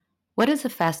What is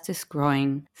the fastest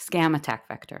growing scam attack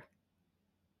vector?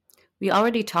 We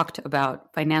already talked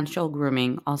about financial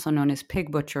grooming, also known as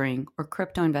pig butchering or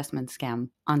crypto investment scam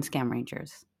on Scam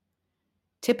Rangers.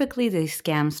 Typically, these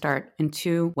scams start in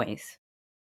two ways.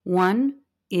 One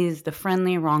is the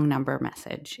friendly wrong number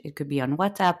message. It could be on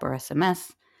WhatsApp or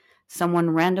SMS.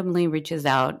 Someone randomly reaches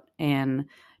out and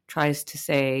tries to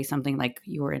say something like,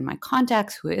 "You are in my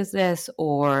contacts, who is this?"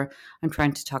 Or, "I'm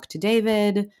trying to talk to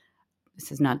David.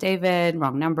 This is not David,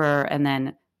 wrong number." And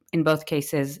then in both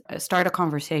cases, start a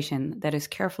conversation that is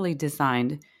carefully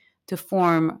designed to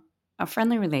form a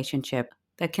friendly relationship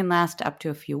that can last up to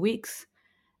a few weeks.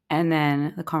 And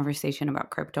then the conversation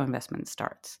about crypto investment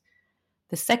starts.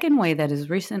 The second way that has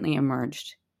recently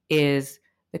emerged is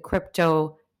the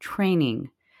crypto training.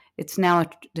 It's now a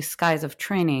disguise of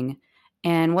training.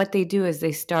 And what they do is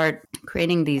they start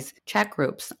creating these chat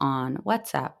groups on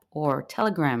WhatsApp or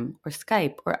Telegram or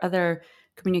Skype or other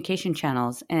communication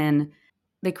channels. And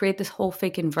they create this whole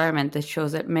fake environment that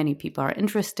shows that many people are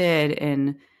interested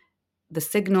in the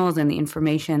signals and the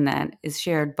information that is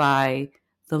shared by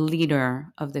the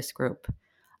leader of this group.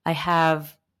 I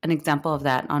have an example of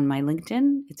that on my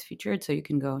LinkedIn. It's featured, so you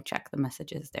can go check the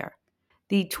messages there.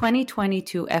 The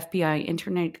 2022 FBI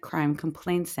Internet Crime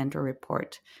Complaints Center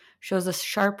report shows a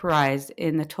sharp rise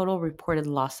in the total reported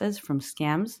losses from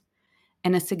scams,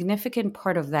 and a significant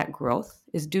part of that growth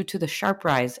is due to the sharp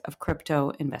rise of crypto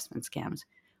investment scams,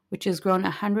 which has grown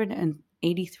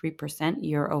 183%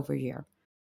 year over year.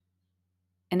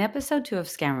 In episode 2 of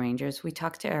Scam Rangers, we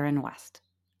talked to Erin,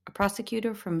 a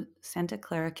prosecutor from Santa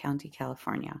Clara County,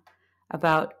 California,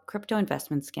 about crypto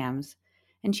investment scams,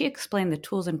 and she explained the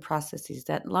tools and processes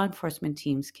that law enforcement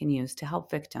teams can use to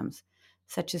help victims,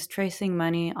 such as tracing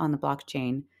money on the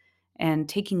blockchain and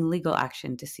taking legal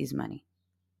action to seize money.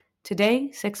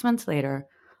 Today, 6 months later,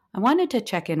 I wanted to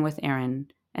check in with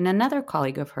Erin and another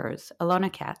colleague of hers,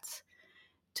 Alona Katz,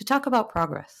 to talk about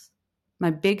progress. My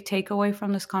big takeaway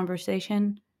from this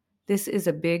conversation: this is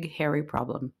a big, hairy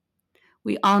problem.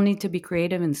 We all need to be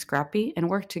creative and scrappy and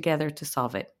work together to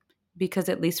solve it. Because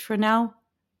at least for now,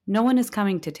 no one is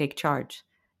coming to take charge.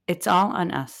 It's all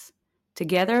on us.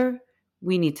 Together,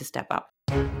 we need to step up.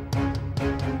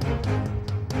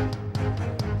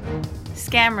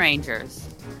 Scam Rangers,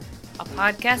 a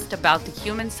podcast about the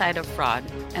human side of fraud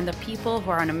and the people who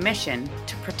are on a mission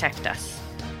to protect us.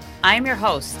 I'm your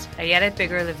host, Ayelet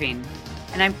Bigger-Levine,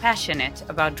 and I'm passionate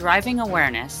about driving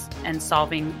awareness and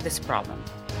solving this problem.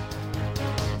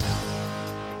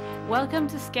 Welcome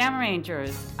to Scam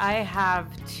Rangers. I have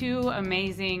two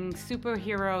amazing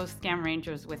superhero Scam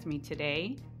Rangers with me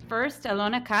today. First,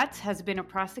 Alona Katz has been a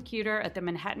prosecutor at the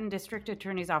Manhattan District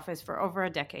Attorney's Office for over a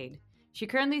decade. She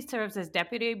currently serves as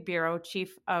Deputy Bureau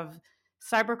Chief of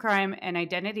Cybercrime and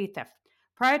Identity Theft.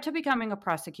 Prior to becoming a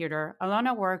prosecutor,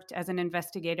 Alona worked as an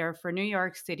investigator for New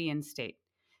York City and State.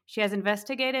 She has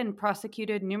investigated and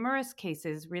prosecuted numerous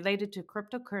cases related to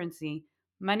cryptocurrency,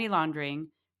 money laundering,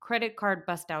 credit card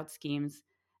bust-out schemes,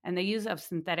 and the use of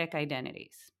synthetic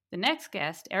identities. The next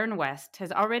guest, Erin West,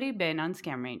 has already been on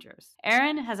Scam Rangers.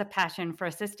 Erin has a passion for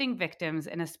assisting victims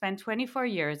and has spent 24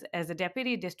 years as a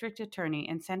deputy district attorney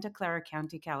in Santa Clara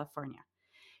County, California.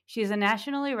 She is a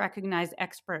nationally recognized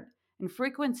expert and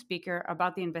frequent speaker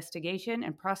about the investigation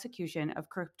and prosecution of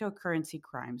cryptocurrency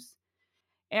crimes.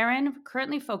 Erin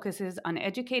currently focuses on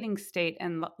educating state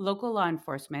and local law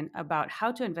enforcement about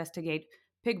how to investigate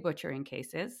pig butchering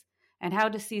cases and how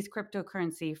to seize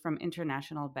cryptocurrency from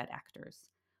international bad actors.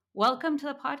 Welcome to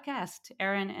the podcast,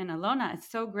 Erin and Alona. It's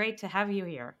so great to have you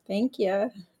here. Thank you.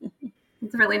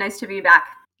 It's really nice to be back.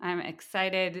 I'm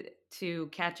excited to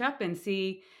catch up and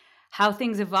see how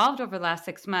things evolved over the last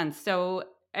 6 months. So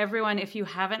everyone, if you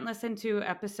haven't listened to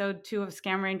episode 2 of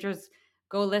Scam Rangers,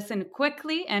 go listen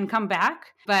quickly and come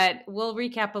back. But we'll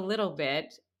recap a little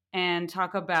bit and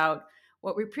talk about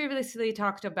what we previously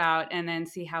talked about and then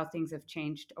see how things have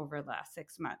changed over the last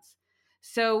 6 months.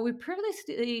 So we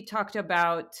previously talked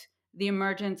about the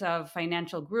emergence of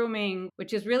financial grooming,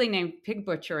 which is really named pig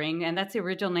butchering. And that's the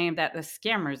original name that the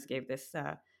scammers gave this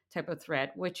type of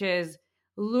threat, which is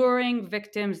luring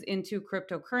victims into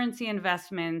cryptocurrency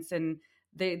investments. And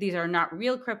these are not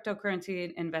real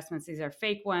cryptocurrency investments. These are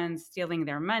fake ones, stealing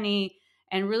their money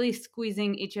and really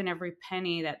squeezing each and every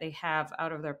penny that they have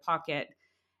out of their pocket.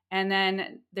 And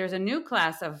then there's a new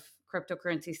class of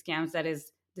cryptocurrency scams that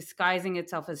is disguising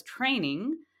itself as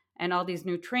training, and all these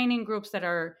new training groups that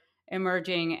are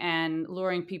emerging and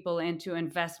luring people into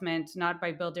investment, not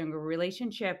by building a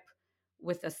relationship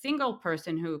with a single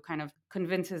person who kind of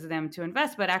convinces them to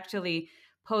invest, but actually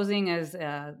posing as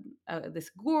this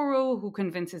guru who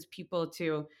convinces people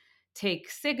to take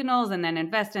signals and then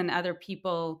invest, and other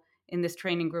people in this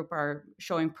training group are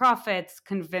showing profits,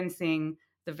 convincing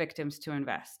the victims to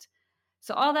invest.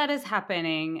 So all that is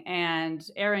happening. And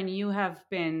Erin, you have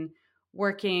been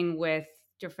working with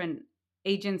different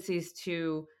agencies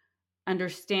to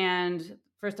understand,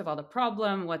 first of all, the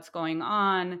problem, what's going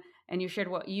on, and you shared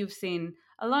what you've seen.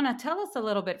 Alona, tell us a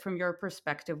little bit from your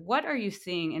perspective. What are you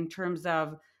seeing in terms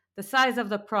of the size of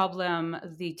the problem,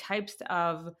 the types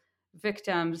of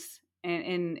victims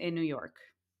in New York,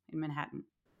 in Manhattan?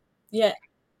 Yeah.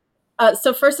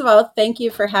 So first of all, thank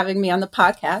you for having me on the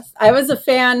podcast. I was a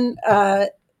fan,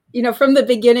 from the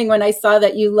beginning when I saw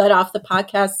that you led off the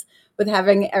podcast with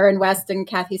having Erin West and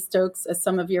Kathy Stokes as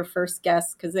some of your first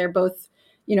guests, because they're both,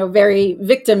 very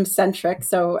victim centric.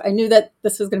 So I knew that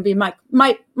this was going to be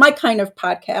my kind of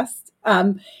podcast.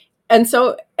 And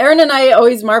so Erin and I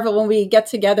always marvel when we get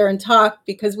together and talk,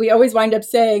 because we always wind up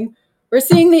saying we're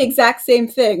seeing the exact same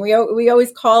thing. We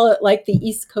always call it like the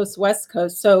East Coast, West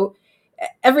Coast. So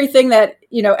everything that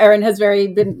Erin has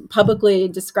been publicly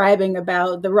describing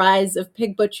about the rise of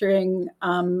pig butchering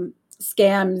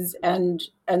scams and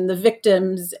the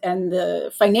victims and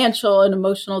the financial and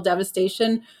emotional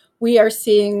devastation, we are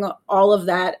seeing all of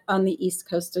that on the East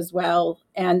Coast as well.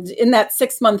 And in that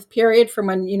 6-month period from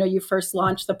when you first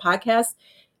launched the podcast,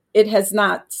 it has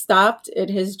not stopped.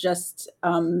 It has just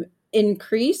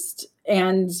increased,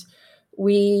 and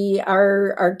we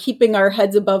are keeping our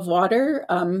heads above water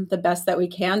the best that we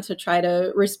can to try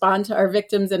to respond to our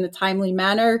victims in a timely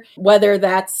manner, whether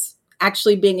that's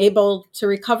actually being able to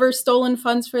recover stolen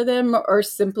funds for them or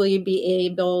simply be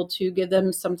able to give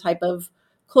them some type of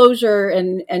closure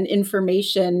and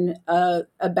information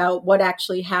about what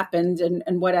actually happened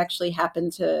and what actually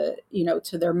happened to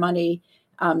their money.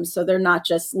 So they're not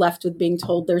just left with being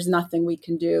told there's nothing we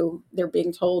can do. They're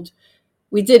being told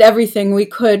we did everything we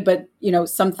could, but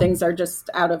some things are just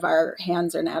out of our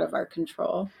hands and out of our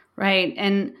control. Right.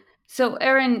 And so,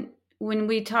 Erin, when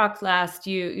we talked last,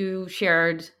 you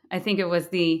shared, I think it was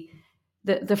the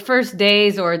first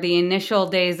days or the initial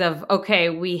days of, okay,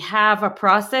 we have a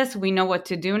process, we know what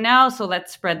to do now, so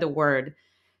let's spread the word.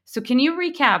 So can you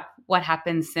recap what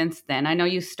happened since then? I know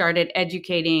you started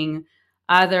educating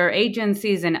other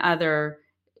agencies and other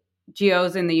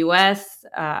GOs in the US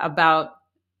about,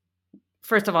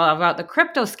 first of all, about the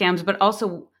crypto scams, but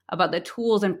also about the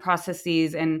tools and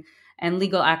processes and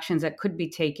legal actions that could be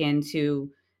taken to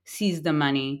seize the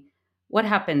money. What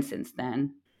happened since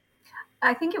then?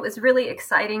 I think it was really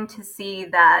exciting to see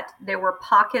that there were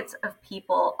pockets of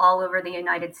people all over the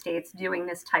United States doing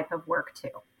this type of work too.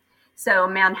 So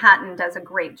Manhattan does a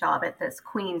great job at this.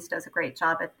 Queens does a great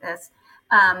job at this.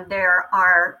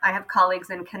 I have colleagues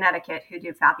in Connecticut who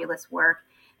do fabulous work.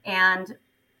 And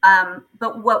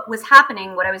but what was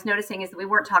happening, what I was noticing is that we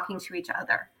weren't talking to each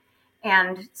other.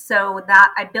 And so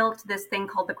that I built this thing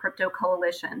called the Crypto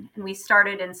Coalition. And we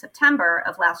started in September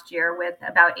of last year with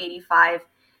about 85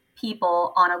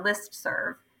 people on a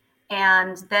listserv.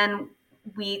 And then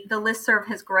the listserv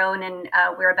has grown, and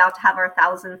we're about to have our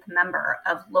 1,000th member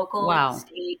of local, Wow.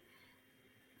 state,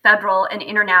 federal, and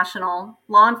international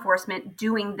law enforcement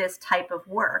doing this type of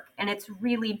work. And it's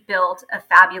really built a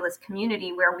fabulous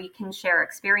community where we can share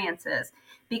experiences,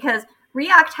 because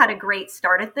React had a great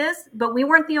start at this, but we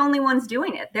weren't the only ones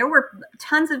doing it. There were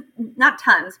not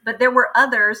tons, but there were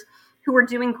others who were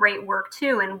doing great work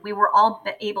too. And we were all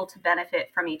able to benefit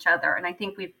from each other. And I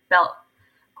think we've built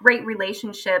great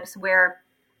relationships where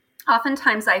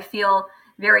oftentimes I feel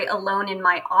very alone in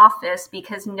my office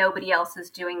because nobody else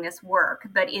is doing this work.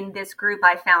 But in this group,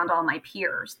 I found all my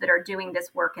peers that are doing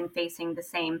this work and facing the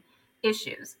same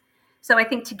issues. So I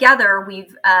think together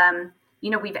we've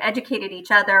educated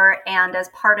each other. And as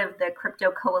part of the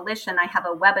Crypto Coalition, I have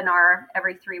a webinar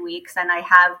every 3 weeks, and I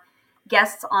have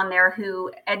guests on there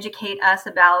who educate us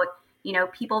about,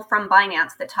 people from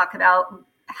Binance that talk about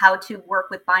how to work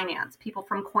with Binance, people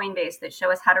from Coinbase that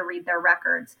show us how to read their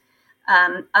records,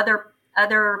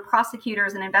 other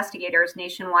prosecutors and investigators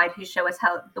nationwide who show us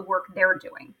how the work they're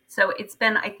doing. So it's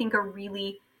been, I think, a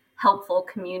really helpful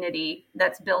community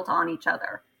that's built on each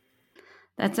other.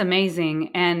 That's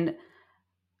amazing. And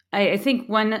I think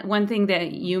one thing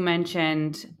that you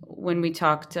mentioned when we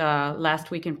talked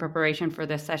last week in preparation for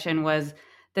this session was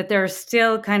that there are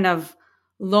still kind of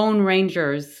lone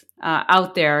rangers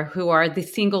out there who are the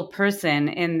single person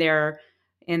in their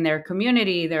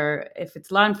community, if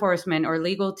it's law enforcement or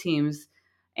legal teams.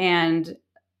 And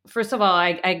first of all,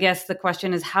 I guess the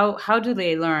question is how do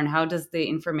they learn? How does the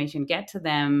information get to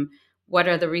them? What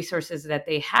are the resources that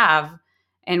they have?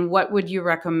 And what would you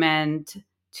recommend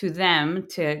to them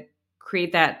to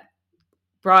create that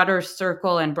broader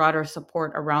circle and broader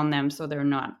support around them so they're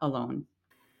not alone?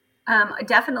 I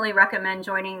definitely recommend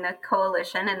joining the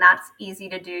coalition, and that's easy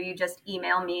to do. You just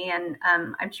email me, and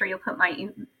I'm sure you'll put my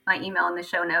email in the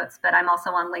show notes. But I'm also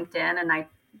on LinkedIn, and I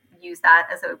use that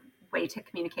as a way to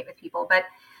communicate with people. But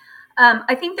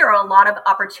I think there are a lot of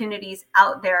opportunities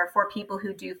out there for people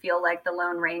who do feel like the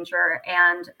Lone Ranger,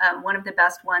 and one of the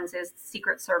best ones is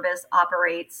Secret Service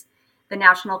operates the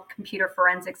National Computer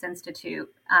Forensics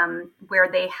Institute, where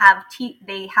they have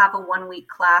a 1-week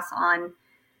class on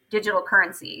digital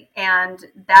currency. And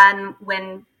then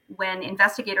when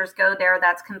investigators go there,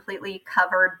 that's completely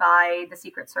covered by the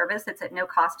Secret Service. It's at no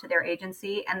cost to their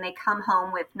agency. And they come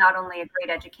home with not only a great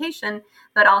education,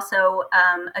 but also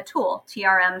a tool.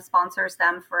 TRM sponsors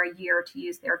them for a year to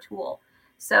use their tool.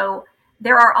 So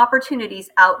there are opportunities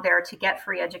out there to get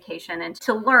free education and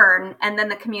to learn, and then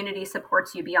the community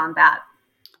supports you beyond that.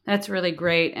 That's really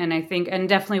great. And I think, and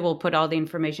definitely we'll put all the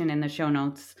information in the show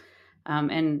notes.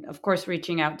 And of course,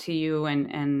 reaching out to you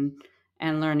and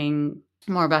learning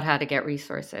more about how to get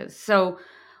resources. So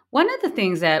one of the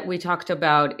things that we talked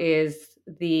about is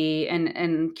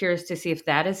and curious to see if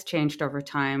that has changed over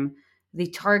time, the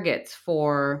targets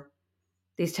for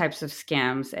these types of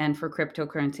scams and for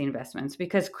cryptocurrency investments,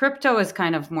 because crypto is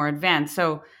kind of more advanced.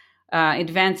 So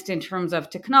advanced in terms of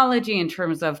technology, in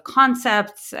terms of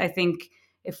concepts. I think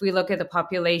if we look at the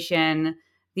population,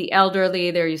 the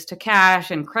elderly, they're used to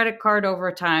cash and credit card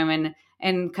over time,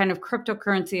 and kind of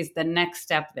cryptocurrency is the next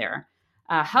step there.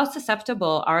 How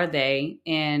susceptible are they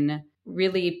in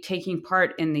really taking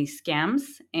part in these scams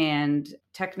and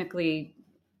technically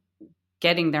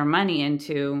getting their money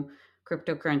into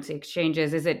cryptocurrency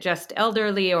exchanges? Is it just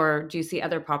elderly, or do you see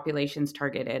other populations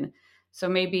targeted? So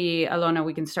maybe, Alona,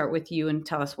 we can start with you and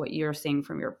tell us what you're seeing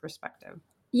from your perspective.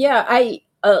 Yeah,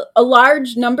 a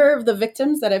large number of the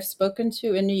victims that I've spoken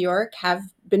to in New York have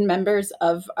been members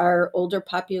of our older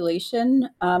population.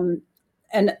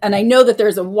 And I know that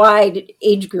there's a wide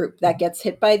age group that gets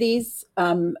hit by these.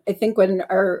 I think when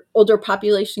our older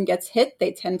population gets hit,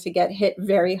 they tend to get hit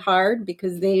very hard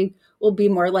because they will be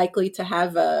more likely to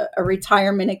have a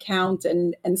retirement account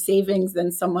and savings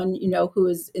than someone, who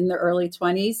is in the early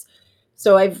 20s.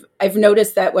 So I've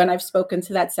noticed that when I've spoken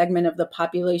to that segment of the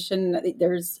population,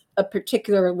 there's a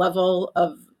particular level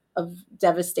of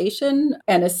devastation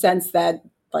and a sense that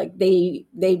like they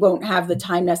won't have the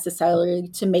time necessarily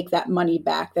to make that money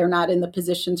back. They're not in the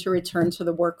position to return to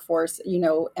the workforce,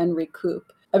 and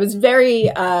recoup. I was very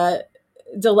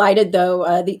delighted,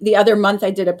 though. The other month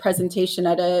I did a presentation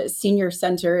at a senior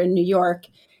center in New York.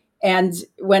 And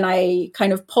when I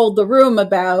kind of polled the room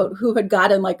about who had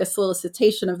gotten like a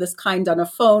solicitation of this kind on a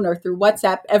phone or through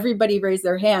WhatsApp, everybody raised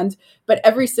their hand, but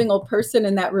every single person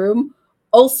in that room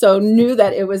also knew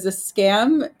that it was a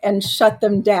scam and shut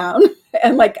them down.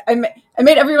 And like I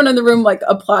made everyone in the room like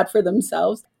applaud for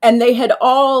themselves. And they had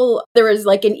there was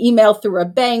like an email through a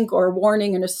bank or a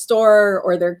warning in a store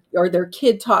or their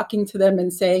kid talking to them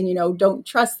and saying, don't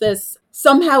trust this.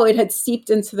 Somehow it had seeped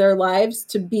into their lives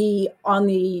to be on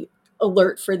the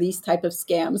alert for these type of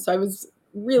scams. So I was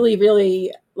really,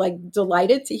 really like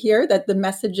delighted to hear that the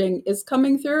messaging is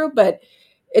coming through, but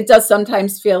it does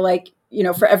sometimes feel like,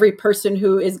 for every person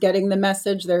who is getting the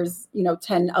message, there's,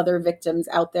 10 other victims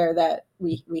out there that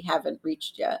we haven't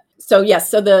reached yet. So yes,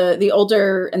 so the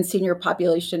older and senior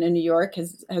population in New York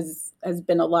has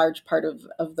been a large part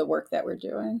of the work that we're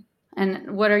doing.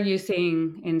 And what are you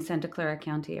seeing in Santa Clara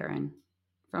County, Erin,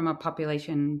 from a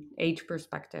population age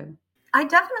perspective?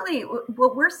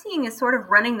 What we're seeing is sort of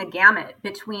running the gamut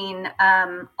between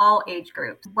all age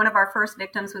groups. One of our first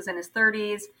victims was in his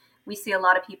 30s. We see a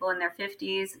lot of people in their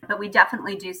 50s, but we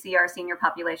definitely do see our senior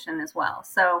population as well.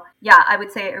 So yeah, I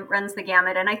would say it runs the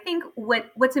gamut. And I think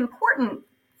what's important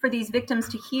for these victims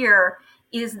to hear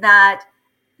is that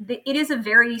it is a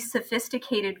very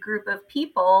sophisticated group of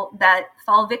people that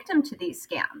fall victim to these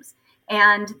scams,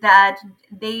 and that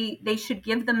they should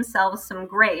give themselves some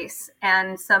grace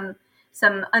and some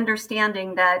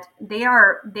understanding that they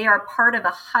are part of a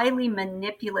highly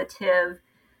manipulative,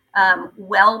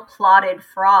 well-plotted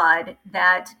fraud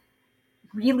that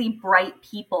really bright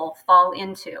people fall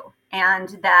into,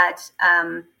 and that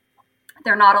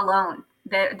they're not alone.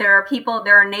 There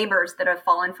are neighbors that have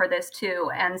fallen for this too.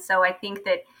 And so I think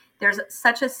that there's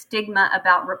such a stigma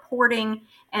about reporting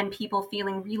and people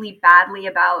feeling really badly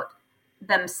about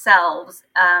themselves,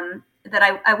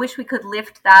 that I wish we could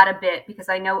lift that a bit, because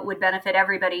I know it would benefit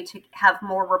everybody to have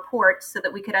more reports so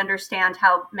that we could understand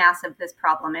how massive this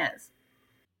problem is.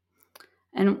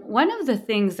 And one of the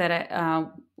things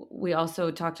that we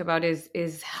also talked about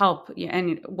is help.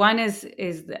 And one is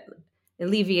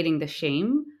alleviating the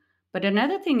shame, But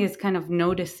another thing is kind of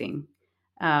noticing,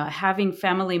 having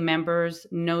family members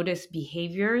notice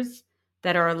behaviors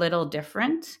that are a little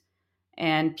different.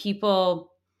 And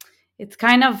people, it's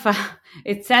kind of,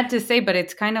 it's sad to say, but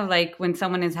it's kind of like when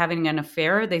someone is having an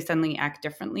affair, they suddenly act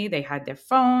differently. They hide their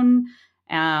phone.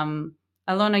 Um,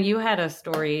 Alona, you had a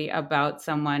story about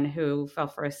someone who fell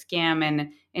for a scam.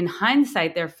 And in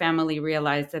hindsight, their family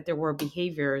realized that there were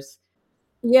behaviors.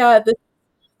 Yeah,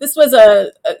 this was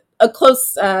a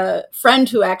close friend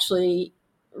who actually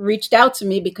reached out to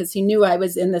me because he knew I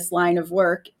was in this line of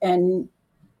work, and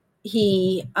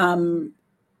he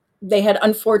they had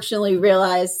unfortunately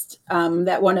realized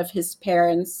that one of his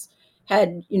parents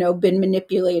had, been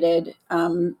manipulated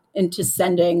into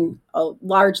sending a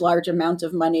large amount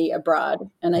of money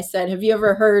abroad. And I said, "Have you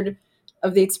ever heard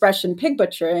of the expression pig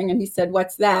butchering?" And he said,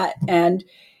 "What's that?" And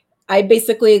I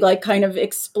basically like kind of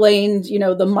explained,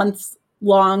 the months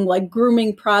long like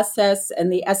grooming process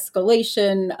and the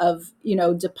escalation of,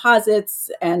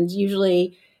 deposits, and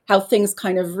usually how things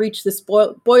kind of reach this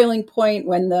boiling point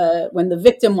when the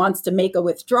victim wants to make a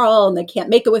withdrawal and they can't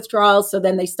make a withdrawal, so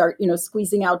then they start,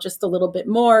 squeezing out just a little bit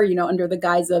more, under the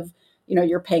guise of,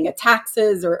 you're paying a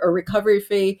taxes or recovery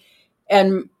fee.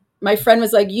 And my friend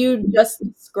was like, "You just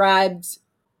described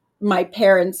my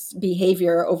parents'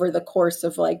 behavior over the course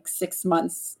of like 6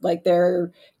 months, like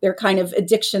their kind of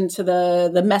addiction to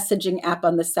the messaging app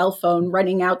on the cell phone,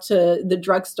 running out to the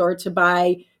drugstore to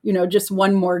buy, just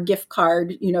one more gift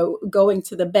card, going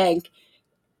to the bank."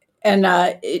 And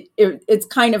it's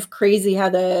kind of crazy how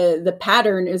the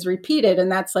pattern is repeated.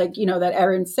 And that's like, that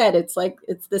Erin said, it's like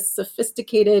it's this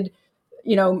sophisticated,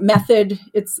 method.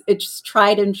 It's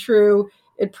tried and true.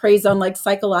 It preys on like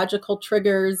psychological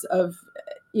triggers of,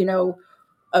 you know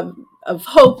of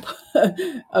hope,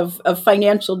 of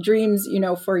financial dreams,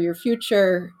 for your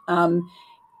future.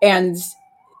 And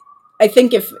I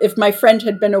think if my friend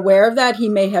had been aware of that, he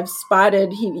may have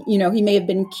spotted, he may have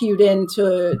been cued in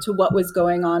to what was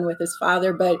going on with his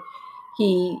father. But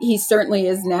he certainly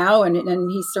is now, and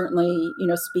he's certainly,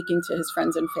 speaking to his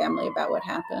friends and family about what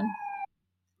happened.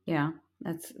 Yeah,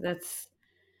 that's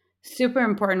super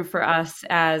important for us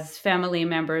as family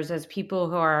members, as people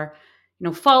who are,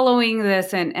 following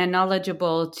this and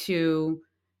knowledgeable, to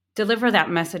deliver that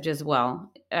message as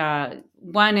well.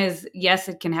 One is, yes,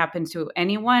 it can happen to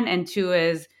anyone, and two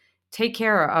is take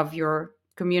care of your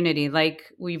community.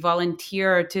 Like, we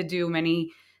volunteer to do many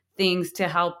things to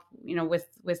help, with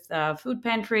food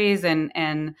pantries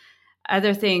and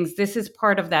other things. This is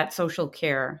part of that social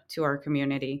care to our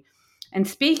community. And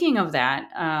speaking of that,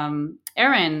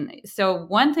 Erin, so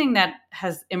one thing that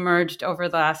has emerged over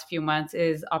the last few months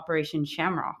is Operation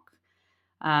Shamrock.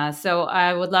 So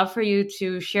I would love for you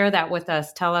to share that with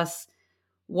us. Tell us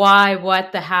why,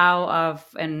 what, the how of,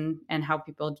 and how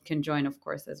people can join, of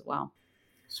course, as well.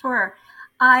 Sure.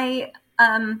 I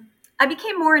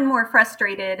became more and more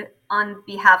frustrated on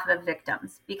behalf of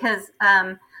victims because,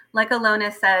 like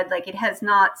Alona said, like it has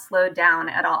not slowed down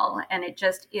at all, and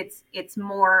it's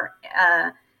more.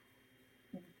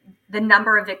 The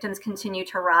number of victims continue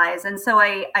to rise, and so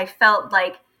I felt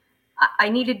like I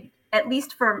needed, at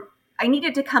least for I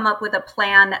needed to come up with a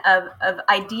plan of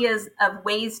ideas of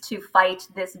ways to fight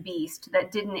this beast that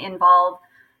didn't involve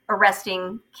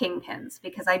arresting kingpins,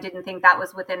 because I didn't think that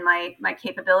was within my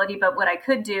capability. But what I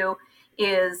could do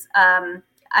is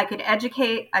I could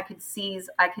educate, I could seize,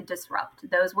 I could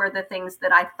disrupt. Those were the things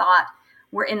that I thought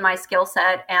were in my skill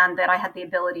set and that I had the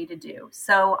ability to do.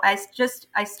 So I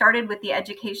started with the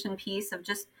education piece of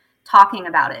just talking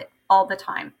about it all the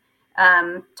time,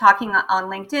 talking on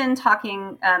LinkedIn,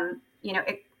 talking,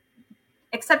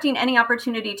 accepting any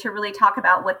opportunity to really talk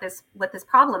about what this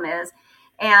problem is.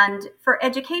 And for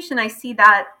education, I see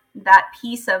that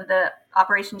piece of the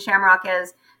Operation Shamrock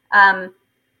as,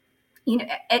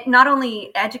 not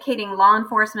only educating law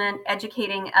enforcement,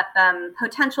 educating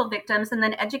potential victims, and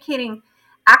then educating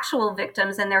actual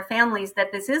victims and their families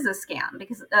that this is a scam.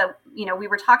 Because, we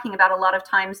were talking about a lot of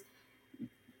times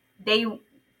the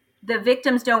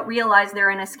victims don't realize they're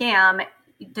in a scam,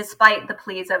 despite the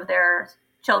pleas of their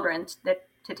children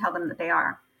to tell them that they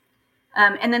are.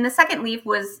 And then the second leaf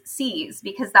was seize,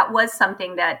 because that was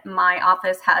something that my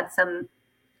office had some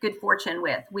good fortune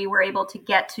with. We were able to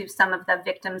get to some of the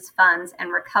victims' funds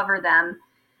and recover them.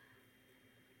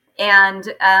 And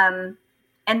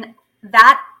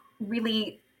that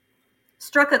really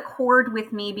struck a chord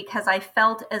with me, because I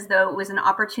felt as though it was an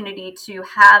opportunity to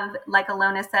have, like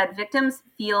Alona said, victims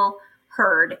feel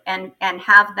heard and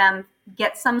have them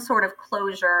get some sort of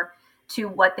closure to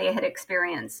what they had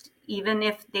experienced. Even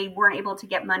if they weren't able to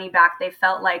get money back, they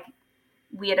felt like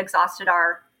we had exhausted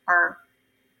our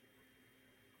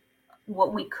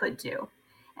what we could do.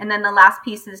 And then the last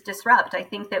piece is disrupt. I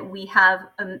think that we have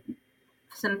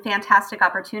some fantastic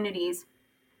opportunities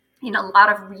in a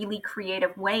lot of really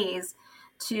creative ways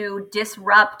to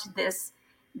disrupt this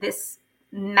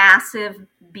massive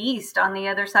beast on the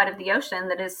other side of the ocean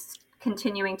that is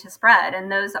continuing to spread.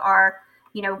 And those are,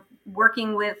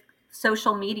 working with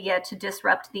social media to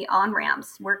disrupt the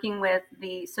on-ramps, working with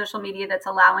the social media that's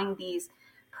allowing these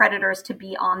predators to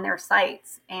be on their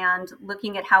sites, and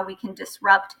looking at how we can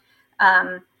disrupt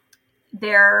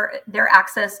their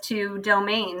access to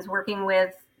domains, working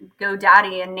with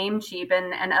GoDaddy and Namecheap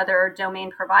and other domain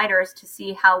providers to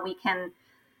see how we can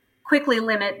quickly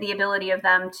limit the ability of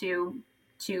them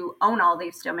to own all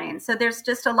these domains. So there's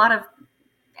just a lot of,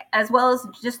 as well as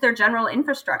just their general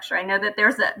infrastructure. I know that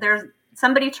there's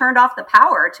somebody turned off the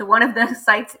power to one of the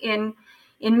sites in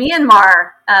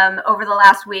Myanmar over the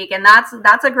last week, and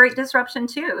that's a great disruption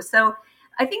too. So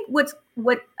I think what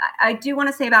I do want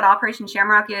to say about Operation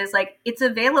Shamrock is, like, it's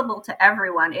available to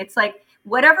everyone. It's like,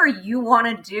 whatever you want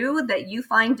to do that you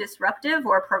find disruptive,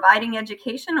 or providing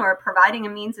education, or providing a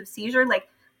means of seizure, like,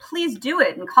 please do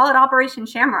it and call it Operation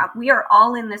Shamrock. We are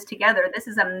all in this together. This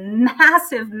is a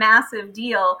massive, massive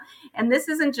deal. And this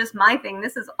isn't just my thing.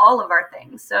 This is all of our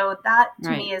things. So that, to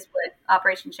me, is what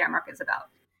Operation Shamrock is about.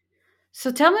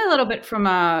 So tell me a little bit from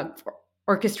a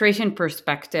orchestration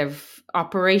perspective,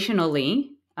 operationally,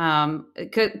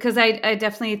 because I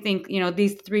definitely think,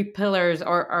 these three pillars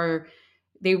are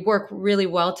they work really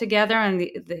well together, and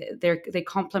they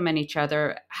complement each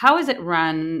other. How is it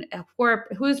run?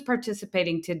 Who's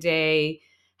participating today?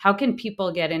 How can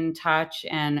people get in touch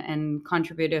and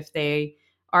contribute if they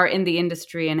are in the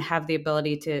industry and have the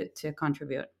ability to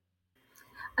contribute?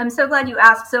 I'm so glad you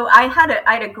asked. So I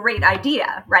had a great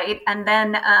idea, right? And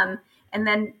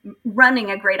then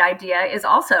running a great idea is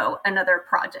also another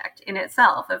project in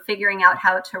itself, of figuring out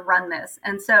how to run this.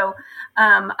 And so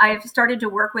I've started to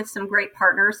work with some great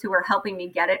partners who are helping me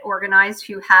get it organized,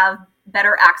 who have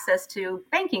better access to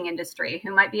banking industry,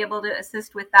 who might be able to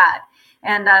assist with that.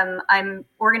 And I'm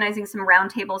organizing some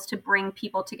roundtables to bring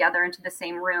people together into the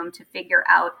same room to figure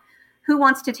out who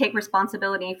wants to take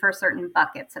responsibility for certain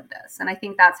buckets of this. And I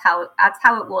think that's how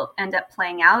it will end up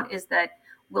playing out, is that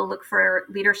we'll look for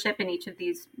leadership in each of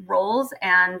these roles,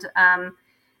 and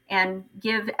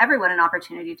give everyone an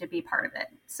opportunity to be part of it.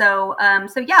 So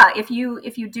yeah, if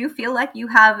you do feel like you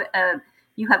have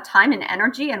time and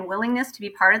energy and willingness to be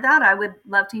part of that, I would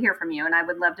love to hear from you, and I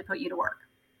would love to put you to work.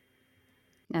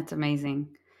 That's amazing.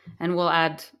 And we'll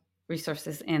add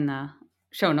resources in the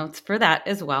show notes for that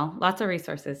as well. Lots of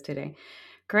resources today.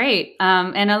 Great.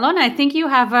 And Alona, I think you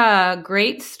have a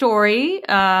great story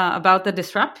about the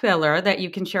disrupt pillar that you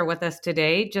can share with us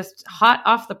today, just hot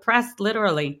off the press,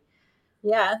 literally.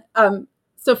 Yeah.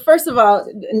 So first of all,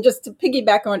 and just to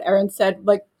piggyback on what Erin said,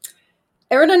 like,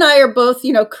 Erin and I are both,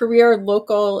 career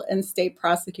local and state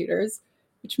prosecutors,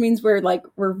 which means we're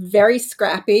very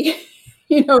scrappy.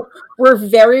 We're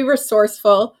very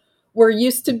resourceful. We're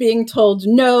used to being told,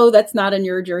 no, that's not in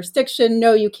your jurisdiction.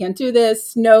 No, you can't do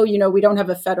this. No, we don't have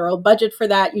a federal budget for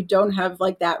that. You don't have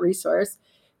that resource.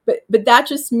 But that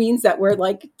just means that we're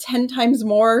 10 times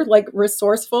more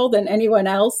resourceful than anyone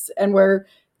else. And we're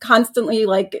constantly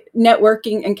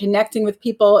networking and connecting with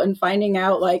people and finding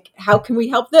out how can we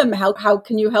help them? How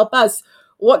can you help us?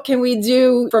 What can we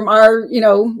do from our,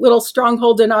 little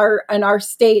stronghold in our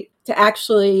state to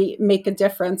actually make a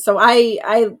difference? So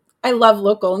I love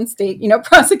local and state,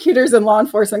 prosecutors and law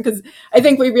enforcement, because I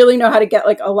think we really know how to get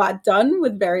a lot done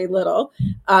with very little.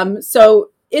 So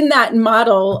in that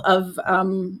model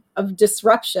of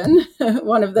disruption,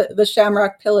 one of the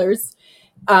Shamrock pillars,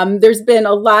 there's been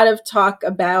a lot of talk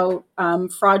about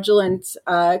fraudulent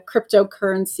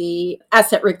cryptocurrency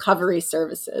asset recovery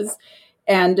services.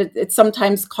 And it's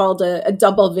sometimes called a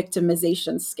double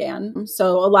victimization scam.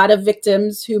 So a lot of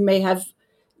victims who may have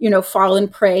fallen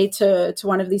prey to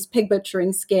one of these pig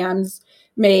butchering scams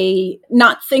may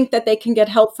not think that they can get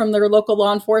help from their local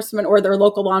law enforcement, or their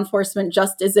local law enforcement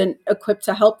just isn't equipped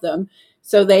to help them.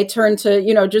 So they turn to,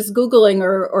 just Googling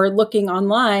or looking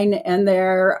online, and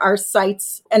there are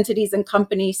sites, entities, and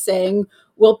companies saying,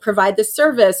 we'll provide the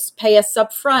service, pay us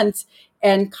up front,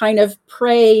 and kind of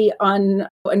prey on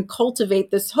and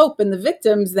cultivate this hope in the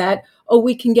victims that,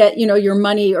 we can get, your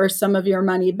money or some of your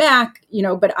money back,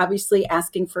 but obviously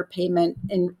asking for payment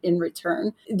in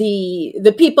return.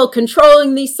 The people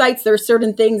controlling these sites, there are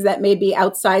certain things that may be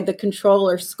outside the control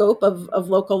or scope of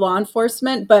local law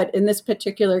enforcement. But in this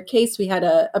particular case, we had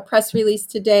a press release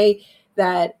today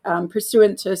that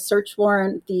pursuant to a search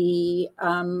warrant, the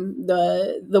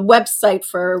website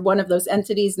for one of those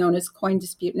entities known as Coin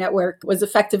Dispute Network was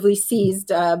effectively seized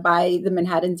by the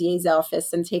Manhattan DA's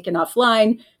office and taken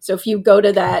offline. So if you go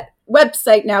to that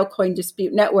website now, Coin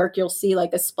Dispute Network, you'll see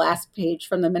like a splash page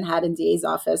from the Manhattan DA's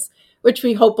office, which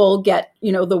we hope will get,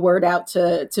 the word out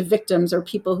to victims or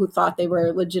people who thought they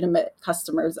were legitimate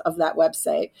customers of that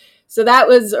website. So that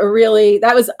was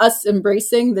us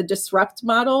embracing the disrupt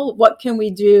model. What can we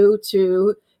do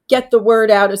to get the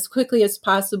word out as quickly as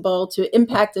possible, to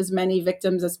impact as many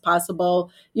victims as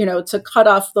possible, to cut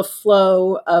off the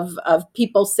flow of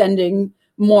people sending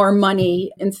more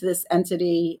money into this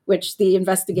entity, which the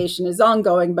investigation is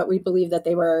ongoing, but we believe that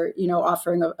they were,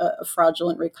 offering a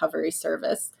fraudulent recovery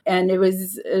service. And it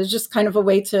was just kind of a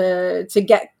way to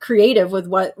get creative with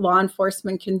what law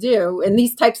enforcement can do. In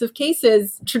these types of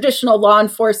cases, traditional law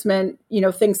enforcement,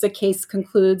 thinks the case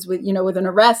concludes with, with an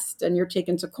arrest and you're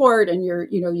taken to court and you're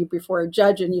before a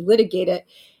judge and you litigate it.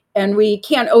 And we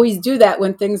can't always do that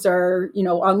when things are,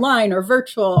 online or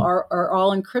virtual or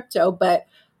all in crypto. But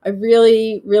I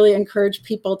really, really encourage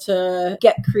people to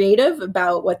get creative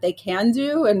about what they can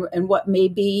do and what may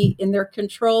be in their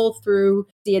control through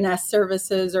DNS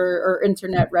services or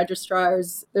internet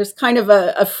registrars. There's kind of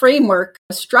a framework,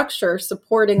 a structure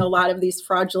supporting a lot of these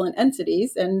fraudulent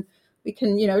entities, and we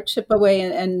can, chip away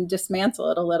and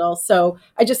dismantle it a little. So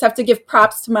I just have to give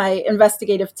props to my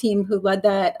investigative team who led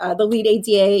that, the lead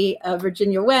ADA,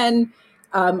 Virginia Wen,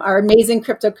 our amazing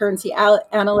cryptocurrency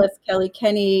analyst, Kelly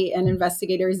Kenny, and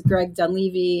investigators, Greg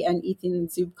Dunleavy and Ethan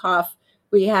Zubkoff.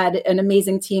 We had an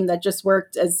amazing team that just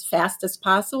worked as fast as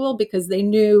possible because they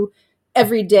knew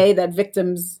every day that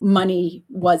victims' money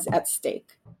was at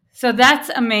stake. So that's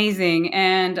amazing.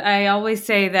 And I always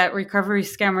say that recovery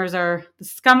scammers are the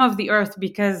scum of the earth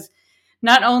because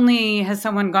not only has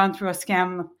someone gone through a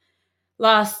scam,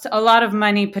 lost a lot of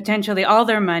money, potentially all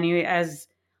their money, as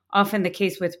often the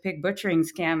case with pig butchering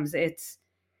scams, it's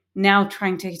now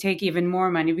trying to take even more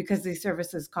money because these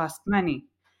services cost money.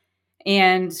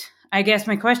 And I guess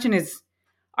my question is,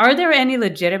 are there any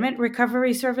legitimate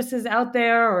recovery services out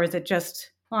there, or is it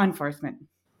just law enforcement? I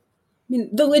mean,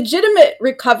 the legitimate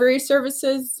recovery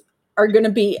services are going to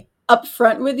be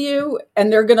upfront with you,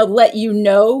 and they're going to let you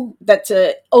know that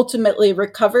to ultimately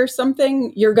recover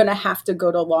something, you're going to have to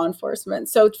go to law enforcement.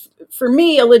 So for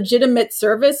me, a legitimate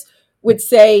service would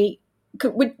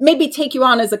maybe take you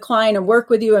on as a client and work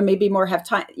with you and maybe more have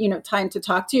time, time to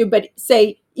talk to you, but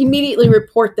say immediately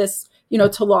report this,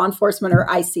 to law enforcement or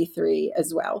IC3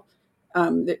 as well.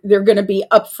 They're going to be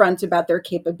upfront about their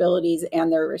capabilities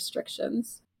and their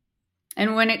restrictions.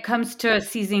 And when it comes to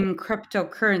seizing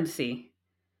cryptocurrency,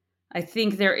 I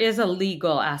think there is a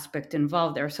legal aspect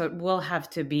involved there. So it will have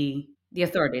to be the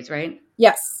authorities, right?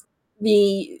 Yes.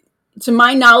 To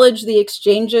my knowledge, the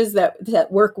exchanges that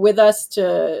work with us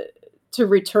to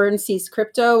return seized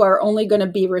crypto are only going to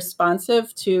be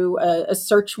responsive to a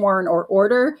search warrant or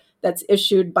order that's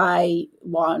issued by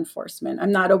law enforcement.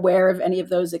 I'm not aware of any of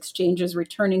those exchanges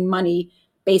returning money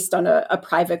based on a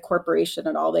private corporation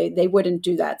at all. They wouldn't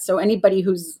do that. So anybody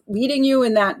who's leading you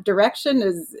in that direction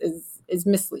is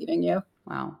misleading you.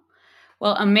 Wow.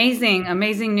 Well,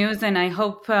 amazing news. And I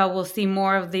hope we'll see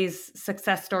more of these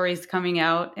success stories coming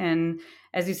out. And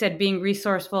as you said, being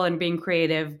resourceful and being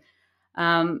creative.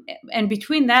 And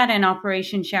between that and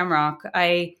Operation Shamrock,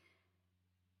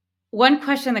 one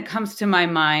question that comes to my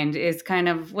mind is kind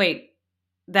of, wait,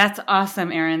 that's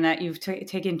awesome, Erin, that you've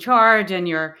taken charge and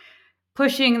you're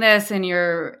pushing this and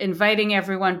you're inviting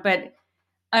everyone. But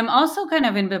I'm also kind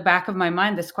of in the back of my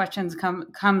mind, this question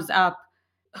comes up.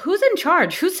 Who's in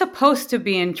charge? Who's supposed to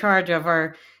be in charge of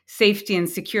our safety and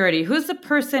security? Who's the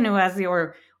person who has the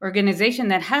organization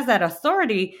that has that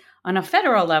authority on a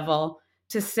federal level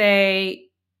to say,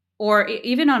 or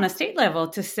even on a state level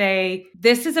to say,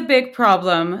 this is a big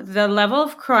problem. The level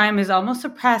of crime is almost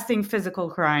surpassing physical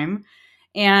crime.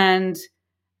 And,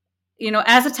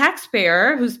 as a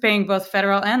taxpayer who's paying both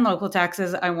federal and local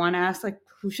taxes, I want to ask,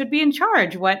 who should be in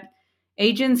charge? What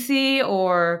agency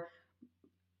or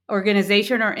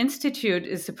organization or institute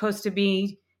is supposed to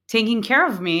be taking care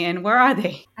of me, and where are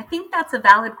they? I think that's a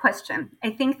valid question. I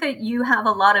think that you have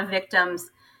a lot of victims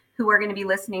who are going to be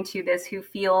listening to this who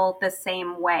feel the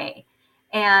same way.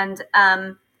 And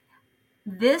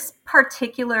this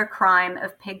particular crime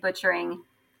of pig butchering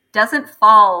doesn't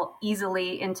fall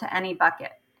easily into any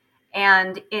bucket.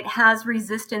 And it has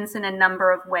resistance in a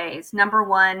number of ways. Number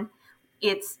one,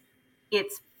 it's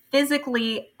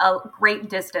physically a great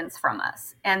distance from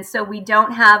us. And so we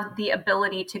don't have the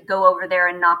ability to go over there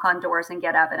and knock on doors and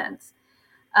get evidence.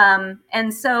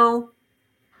 And so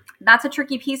that's a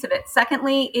tricky piece of it.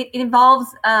 Secondly, it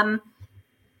involves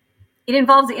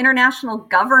international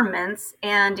governments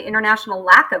and international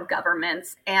lack of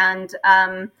governments and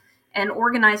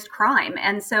organized crime,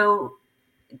 and so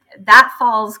that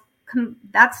falls.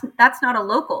 That's not a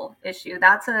local issue.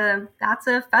 That's a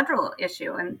federal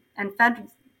issue, and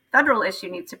federal issue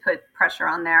needs to put pressure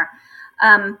on there.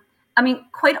 I mean,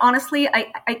 quite honestly,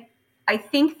 I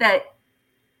think that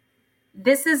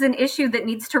this is an issue that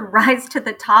needs to rise to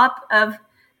the top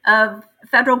of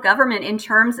federal government in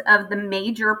terms of the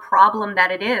major problem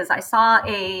that it is. I saw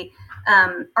a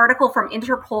article from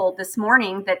Interpol this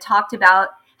morning that talked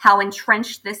about how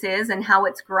entrenched this is and how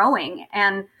it's growing.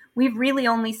 And we've really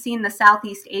only seen the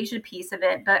Southeast Asia piece of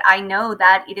it, but I know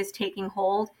that it is taking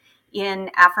hold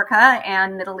in Africa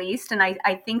and Middle East. And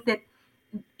I think that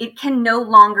it can no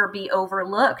longer be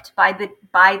overlooked by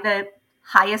the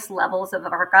highest levels of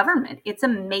our government. It's a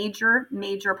major,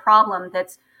 major problem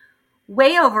that's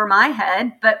way over my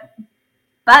head, but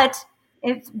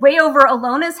it's way over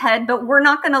Alona's head, but we're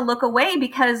not going to look away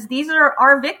because these are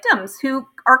our victims who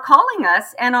are calling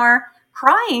us and are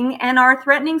crying and are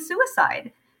threatening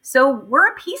suicide. So we're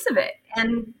a piece of it,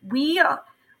 and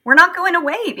we're not going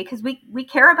away because we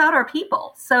care about our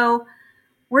people. So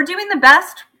we're doing the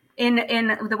best in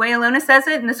the way Alona says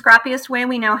it, in the scrappiest way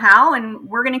we know how, and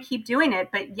we're going to keep doing it.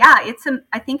 But yeah,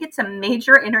 I think it's a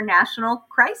major international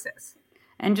crisis.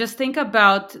 And just think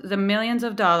about the millions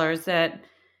of dollars that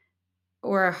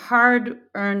were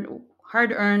hard-earned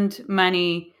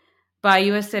money by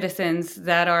U.S. citizens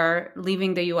that are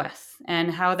leaving the U.S.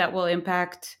 and how that will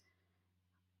impact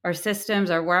our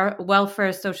systems, our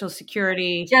welfare, social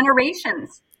security.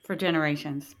 Generations. For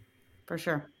generations, for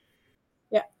sure.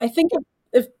 Yeah, I think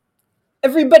if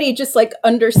everybody just like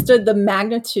understood the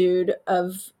magnitude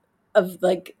of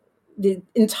like the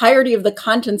entirety of the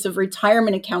contents of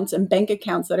retirement accounts and bank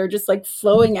accounts that are just like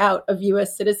flowing out of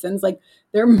US citizens, like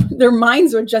their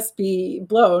minds would just be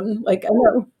blown. Like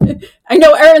I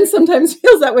know Erin sometimes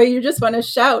feels that way. You just want to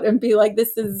shout and be like,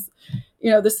 this is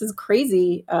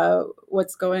crazy,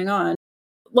 what's going on.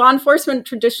 Law enforcement,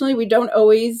 traditionally, we don't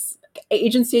always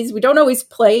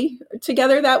play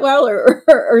together that well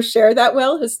or share that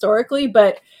well historically.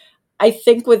 But I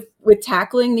think with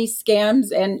tackling these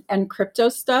scams and crypto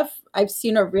stuff, I've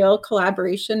seen a real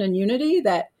collaboration and unity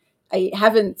that I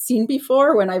haven't seen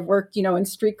before when I've worked, in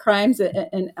street crimes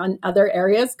and on other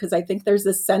areas, because I think there's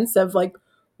this sense of like,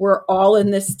 we're all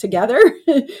in this together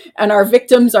and our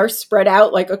victims are spread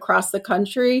out like across the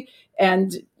country.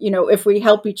 And, if we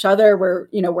help each other, we're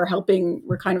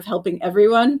kind of helping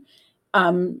everyone.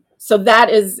 So that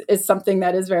is something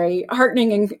that is very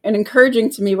heartening and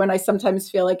encouraging to me when I sometimes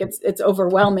feel like it's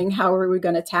overwhelming. How are we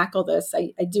going to tackle this?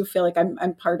 I do feel like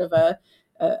I'm part of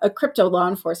a crypto law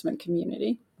enforcement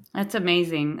community. That's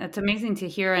amazing. That's amazing to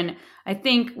hear. And I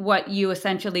think what you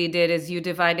essentially did is you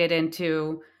divided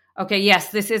into, okay, yes,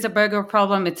 this is a bigger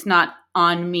problem. It's not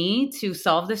on me to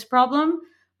solve this problem,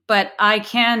 but I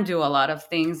can do a lot of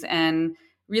things, and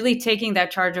really taking that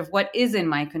charge of what is in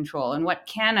my control and what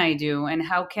can I do and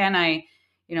how can I,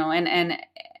 and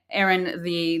Erin,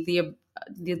 the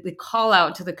call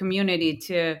out to the community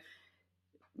to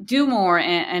do more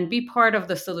and be part of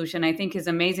the solution, I think is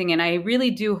amazing. And I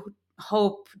really do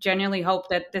genuinely hope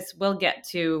that this will get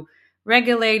to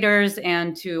regulators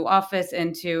and to office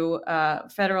and to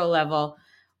federal level.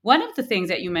 One of the things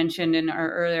that you mentioned in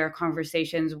our earlier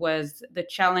conversations was the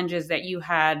challenges that you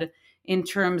had in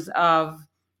terms of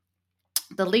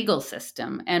the legal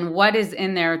system and what is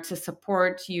in there to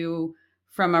support you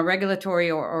from a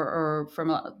regulatory or from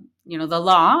the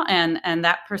law and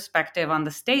that perspective on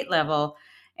the state level.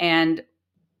 And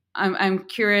I'm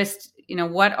curious,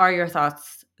 what are your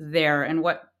thoughts there and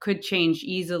what could change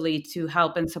easily to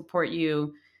help and support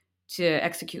you to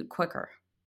execute quicker?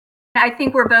 I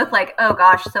think we're both like, oh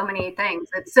gosh, so many things.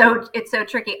 It's so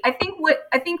tricky. I think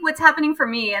what's happening for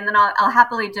me, and then I'll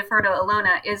happily defer to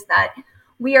Alona, is that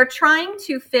we are trying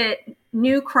to fit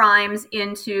new crimes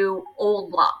into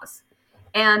old laws,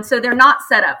 and so they're not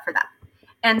set up for that.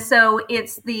 And so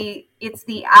it's the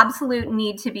absolute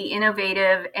need to be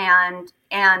innovative and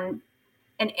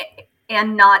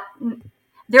not.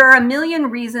 There are a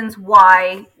million reasons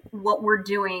why what we're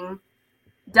doing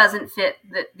doesn't fit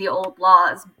the old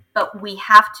laws, but we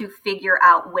have to figure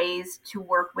out ways to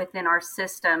work within our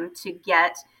system to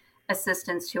get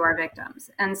assistance to our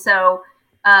victims. And so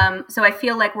I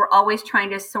feel like we're always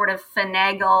trying to sort of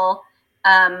finagle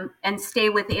and stay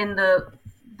within the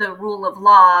rule of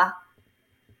law,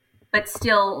 but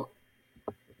still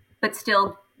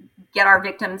get our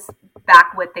victims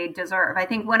back what they deserve. I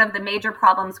think one of the major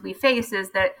problems we face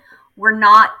is that we're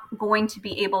not going to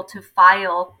be able to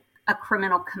file a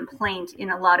criminal complaint in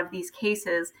a lot of these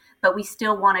cases, but we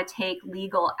still want to take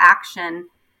legal action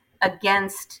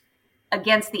against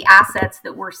the assets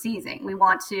that we're seizing. We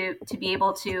want to be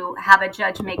able to have a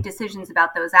judge make decisions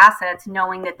about those assets,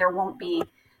 knowing that there won't be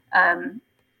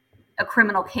a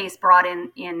criminal case brought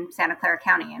in Santa Clara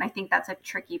County. And I think that's a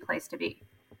tricky place to be.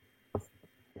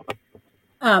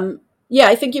 Yeah,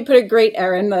 I think you put it great,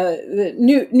 Erin. The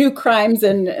new crimes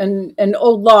and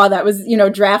old law that was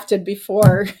drafted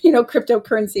before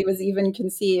cryptocurrency was even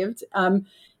conceived. I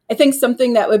think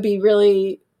something that would be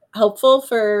really helpful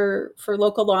for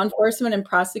local law enforcement and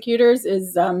prosecutors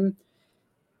is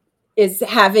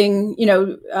having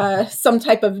some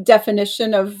type of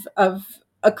definition of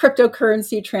a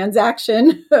cryptocurrency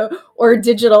transaction or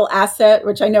digital asset,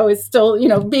 which I know is still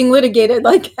being litigated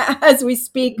like as we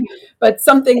speak, but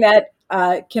something that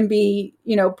can be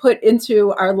put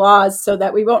into our laws so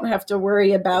that we won't have to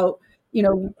worry about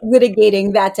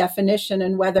litigating that definition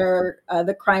and whether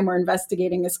the crime we're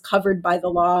investigating is covered by the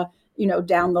law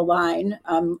down the line,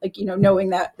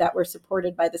 knowing that we're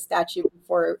supported by the statute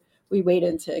before we wade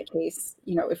into a case,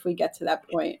 if we get to that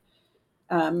point.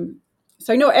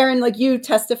 So I know, Erin, like you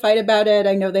testified about it.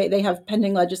 I know they have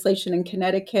pending legislation in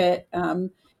Connecticut.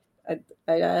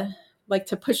 I'd like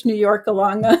to push New York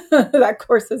along that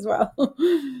course as well.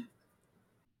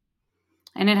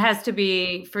 And it has to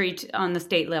be for each on the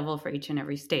state level for each and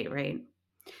every state, right?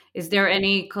 Is there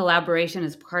any collaboration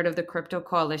as part of the crypto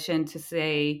coalition to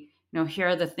say, here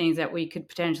are the things that we could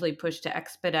potentially push to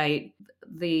expedite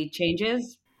the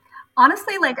changes?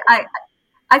 Honestly, like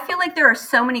I feel like there are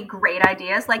so many great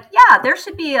ideas. Like, yeah, there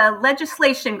should be a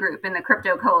legislation group in the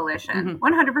crypto coalition,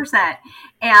 100%.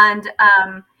 And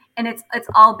it's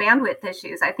all bandwidth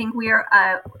issues. I think we are.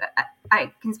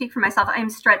 I can speak for myself. I am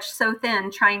stretched so thin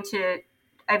trying to.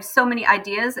 I have so many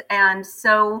ideas and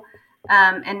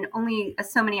and only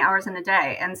so many hours in a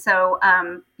day. And so,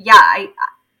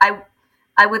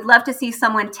 I would love to see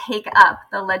someone take up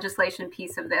the legislation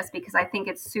piece of this because I think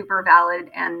it's super valid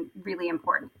and really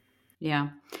important. Yeah.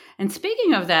 And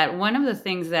speaking of that, one of the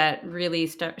things that really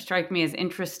strike me as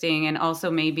interesting and also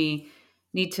maybe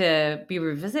need to be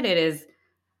revisited is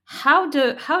how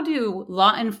do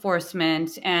law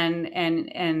enforcement and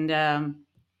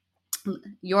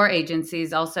your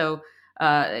agencies also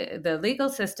the legal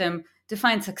system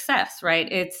define success,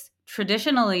 right? It's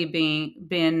traditionally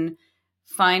been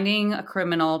finding a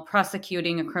criminal,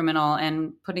 prosecuting a criminal,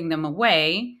 and putting them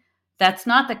away. That's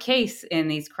not the case in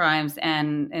these crimes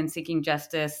and seeking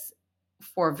justice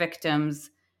for victims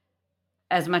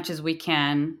as much as we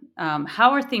can.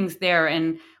 How are things there,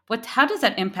 and how does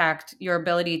that impact your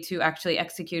ability to actually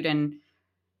execute and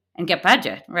get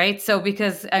budget, right? So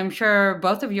because I'm sure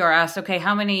both of you are asked, okay,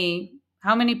 how many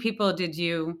people did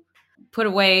you put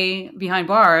away behind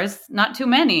bars? Not too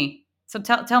many. So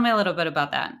tell me a little bit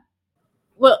about that.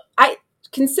 Well,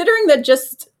 considering that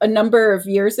just a number of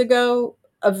years ago,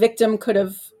 a victim could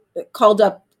have called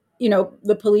up,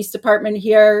 the police department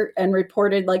here and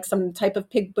reported like some type of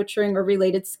pig butchering or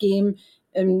related scheme.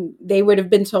 And they would have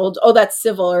been told, oh, that's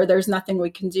civil, or there's nothing we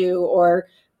can do, or,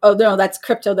 oh, no, that's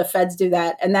crypto. The feds do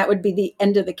that. And that would be the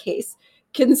end of the case.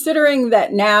 Considering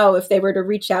that now, if they were to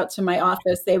reach out to my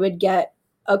office, they would get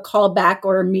a call back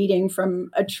or a meeting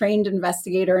from a trained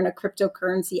investigator and a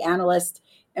cryptocurrency analyst,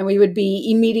 and we would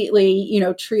be immediately,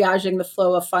 triaging the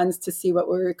flow of funds to see what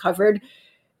we recovered.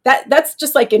 That's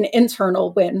just like an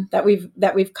internal win that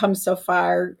we've come so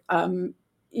far,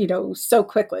 so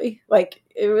quickly. Like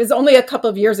it was only a couple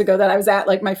of years ago that I was at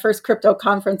like my first crypto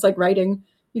conference, like writing,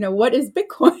 what is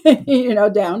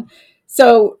Bitcoin, down.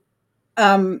 So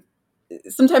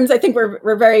sometimes I think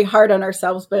we're very hard on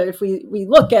ourselves, but if we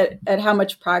look at how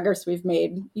much progress we've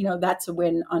made, that's a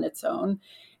win on its own.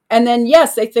 And then,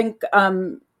 yes, I think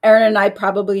Erin and I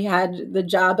probably had the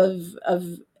job of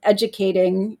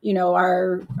educating,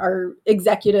 our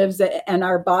executives and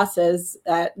our bosses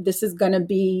that this is going to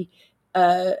be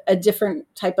a different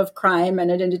type of crime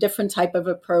and a different type of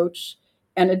approach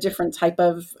and a different type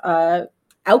of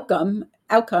outcome,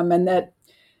 and that.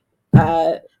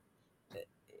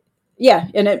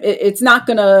 And it's not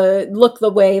going to look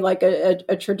the way like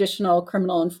a traditional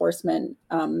criminal enforcement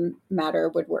matter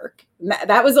would work.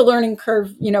 That was a learning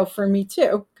curve, for me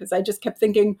too, because I just kept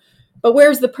thinking, but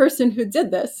where's the person who did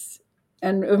this?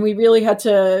 And we really had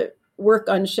to work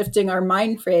on shifting our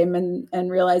mind frame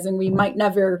and realizing we might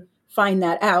never find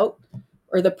that out,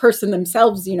 or the person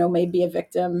themselves, may be a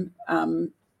victim,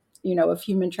 of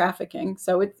human trafficking.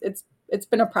 So it's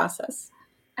been a process.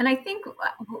 And I think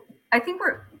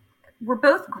we're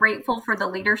both grateful for the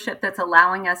leadership that's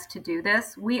allowing us to do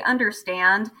this. We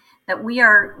understand that we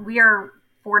are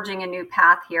forging a new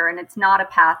path here, and it's not a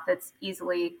path that's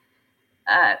easily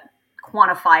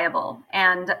quantifiable.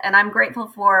 And I'm grateful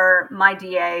for my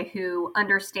DA, who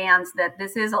understands that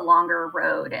this is a longer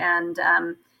road. And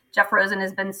Jeff Rosen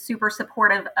has been super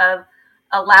supportive of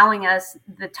allowing us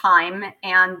the time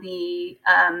and the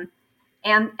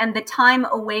time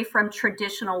away from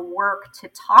traditional work to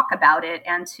talk about it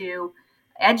and to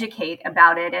educate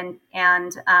about it.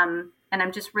 And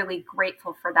I'm just really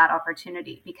grateful for that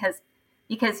opportunity, because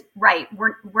right,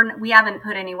 we haven't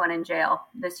put anyone in jail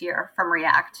this year from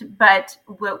React, but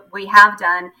what we have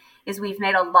done is we've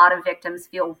made a lot of victims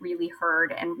feel really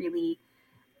heard and really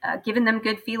given them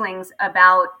good feelings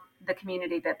about the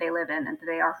community that they live in and that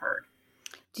they are heard.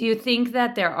 Do you think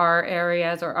that there are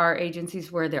areas or are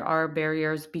agencies where there are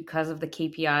barriers because of the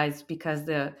KPIs, because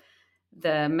the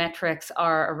metrics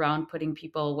are around putting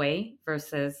people away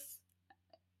versus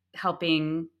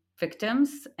helping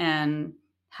victims? And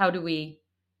how do we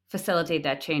facilitate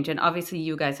that change? And obviously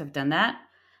you guys have done that.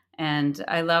 And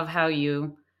I love how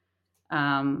you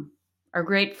are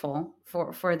grateful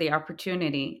for the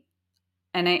opportunity.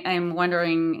 And I'm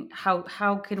wondering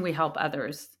how can we help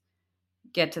others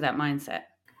get to that mindset?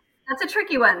 That's a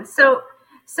tricky one. So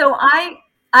I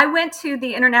went to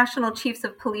the International Chiefs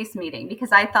of Police meeting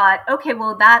because I thought, okay,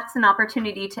 well, that's an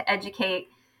opportunity to educate,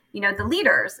 the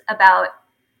leaders about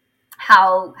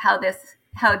how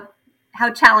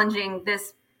challenging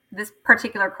this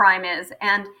particular crime is.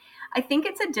 And I think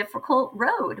it's a difficult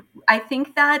road. I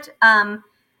think that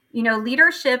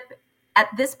leadership at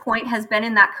this point has been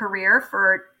in that career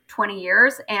for 20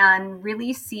 years and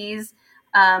really sees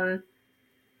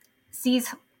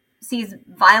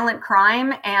violent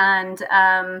crime and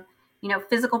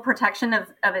physical protection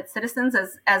of its citizens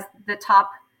as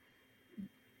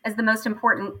the most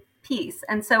important piece.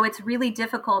 And so it's really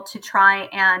difficult to try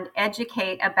and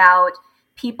educate about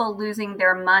people losing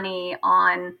their money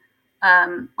on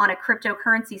a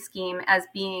cryptocurrency scheme as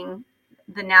being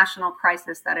the national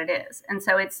crisis that it is. And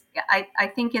so I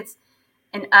think it's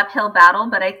an uphill battle,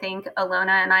 but I think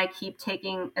Alona and I keep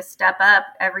taking a step up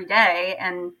every day,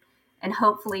 and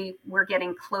hopefully we're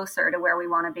getting closer to where we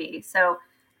want to be. So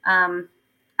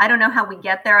I don't know how we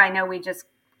get there. I know we just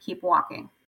keep walking.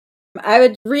 I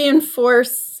would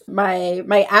reinforce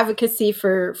my advocacy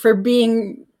for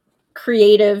being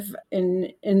creative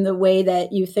in the way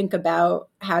that you think about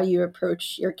how you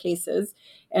approach your cases.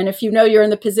 And if you're in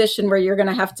the position where you're going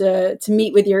to have to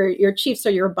meet with your chiefs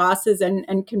or your bosses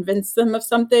and convince them of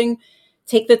something,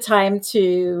 take the time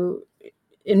to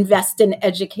invest in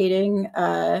educating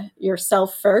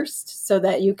yourself first so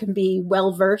that you can be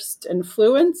well-versed and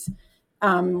fluent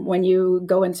when you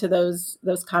go into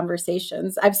those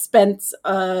conversations. I've spent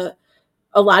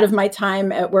a lot of my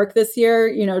time at work this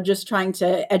year, just trying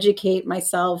to educate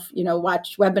myself,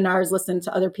 watch webinars, listen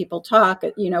to other people talk,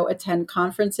 attend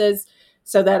conferences,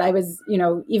 so that I was,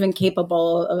 even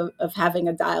capable of having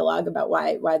a dialogue about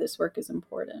why this work is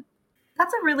important.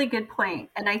 That's a really good point.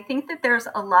 And I think that there's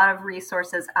a lot of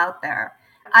resources out there.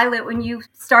 Islet, when you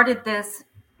started this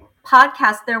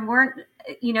podcast, there weren't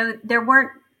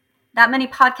that many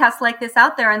podcasts like this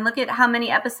out there. And look at how many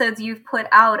episodes you've put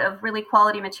out of really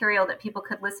quality material that people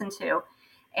could listen to.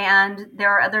 And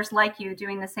there are others like you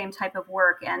doing the same type of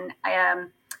work. And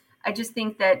I just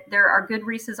think that there are good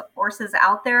resources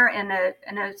out there and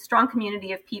a strong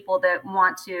community of people that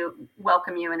want to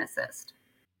welcome you and assist.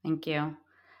 Thank you.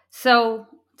 So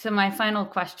to my final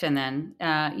question then,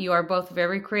 you are both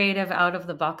very creative,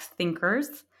 out-of-the-box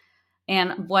thinkers.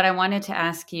 And what I wanted to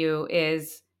ask you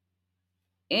is,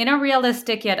 in a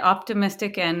realistic yet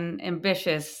optimistic and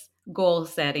ambitious goal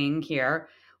setting here,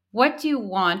 what do you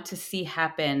want to see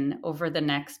happen over the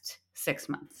next 6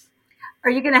 months? Are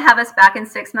you going to have us back in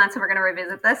 6 months and we're going to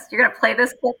revisit this? You're going to play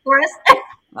this clip for us?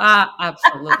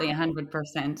 Absolutely,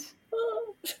 100%.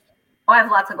 I have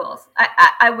lots of goals.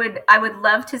 I would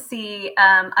love to see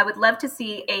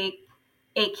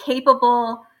a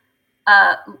capable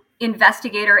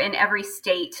investigator in every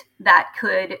state that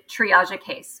could triage a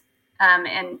case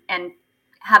and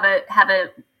have a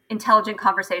intelligent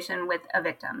conversation with a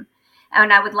victim.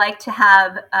 And I would like to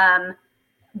have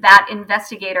that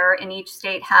investigator in each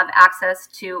state have access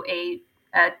to a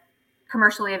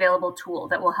commercially available tool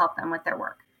that will help them with their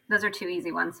work. Those are two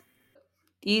easy ones.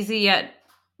 Easy yet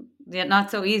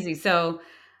not so easy. So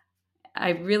I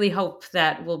really hope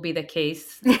that will be the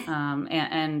case.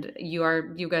 And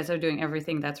you guys are doing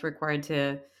everything that's required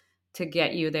to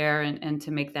get you there and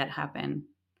to make that happen.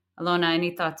 Alona,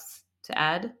 any thoughts to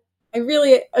add? I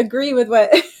really agree with what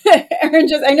Erin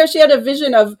I know she had a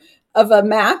vision of a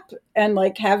map and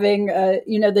like having,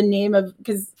 the name of,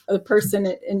 because the person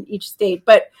in each state.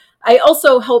 But I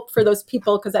also hope for those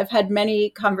people, because I've had many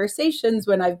conversations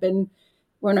when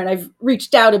I've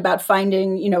reached out about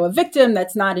finding, a victim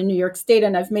that's not in New York State,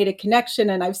 and I've made a connection,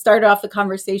 and I've started off the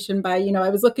conversation by, I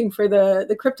was looking for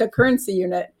the cryptocurrency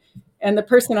unit, and the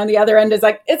person on the other end is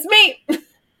like, it's me.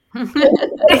 I'm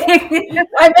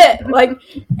it.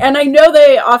 And I know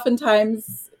they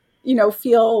oftentimes,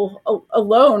 feel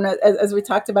alone, as we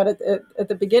talked about at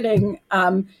the beginning.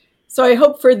 So I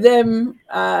hope for them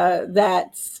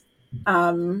that,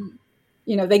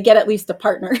 they get at least a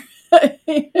partner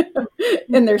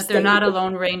in their state. They're not a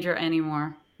lone ranger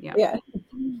anymore. Yeah. Yeah.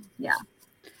 Yeah.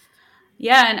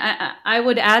 Yeah. And I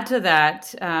would add to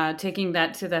that, taking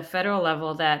that to the federal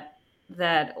level,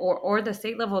 or the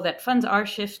state level, that funds are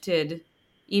shifted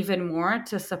even more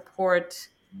to support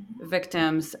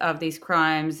victims of these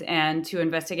crimes and to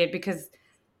investigate, because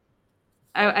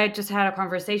I just had a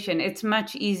conversation. It's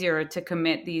much easier to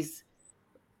commit these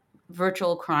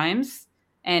virtual crimes,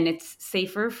 and it's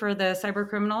safer for the cyber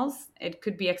criminals. It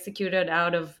could be executed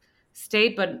out of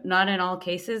state, but not in all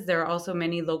cases. There are also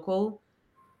many local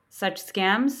such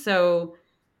scams. So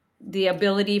the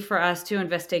ability for us to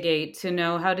investigate, to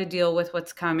know how to deal with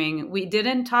what's coming. We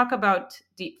didn't talk about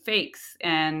deep fakes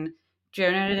and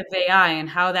generative AI and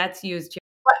how that's used.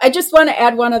 I just want to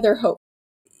add one other hope.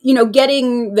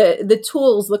 Getting the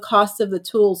tools, the cost of the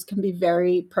tools can be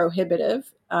very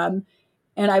prohibitive. And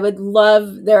I would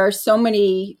love, there are so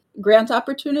many grant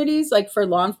opportunities like for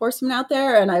law enforcement out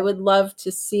there. And I would love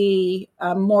to see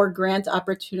more grant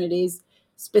opportunities,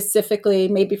 specifically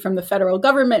maybe from the federal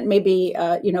government, maybe,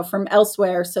 from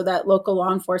elsewhere, so that local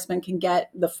law enforcement can get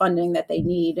the funding that they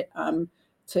need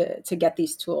to get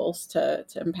these tools to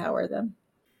empower them.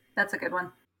 That's a good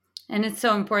one. And it's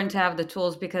so important to have the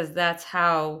tools, because that's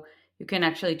how you can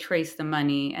actually trace the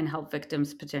money and help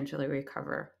victims potentially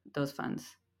recover those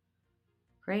funds.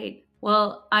 Great.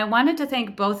 Well, I wanted to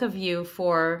thank both of you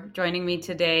for joining me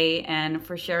today and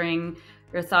for sharing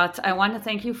your thoughts. I want to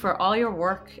thank you for all your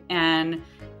work and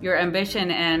your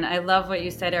ambition. And I love what you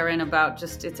said, Erin, about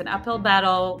just it's an uphill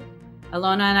battle.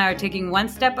 Alona and I are taking one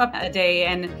step up a day,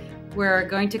 and we're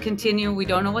going to continue. We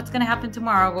don't know what's going to happen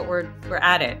tomorrow, but we're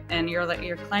at it. And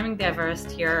you're climbing the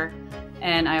Everest here,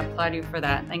 and I applaud you for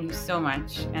that. Thank you so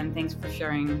much, and thanks for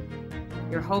sharing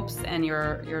your hopes and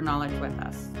your knowledge with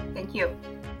us. Thank you.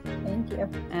 Thank you.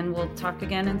 And we'll talk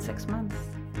again in 6 months.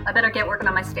 I better get working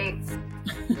on my states.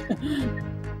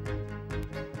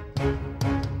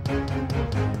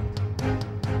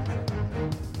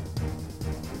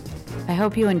 I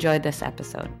hope you enjoyed this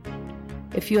episode.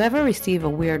 If you ever receive a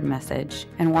weird message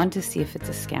and want to see if it's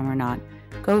a scam or not,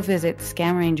 go visit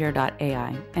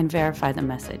scamranger.ai and verify the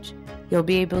message. You'll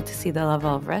be able to see the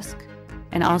level of risk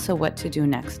and also what to do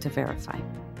next to verify.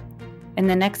 In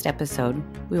the next episode,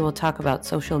 we will talk about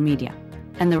social media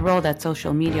and the role that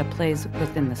social media plays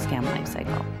within the scam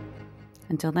lifecycle.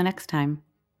 Until the next time.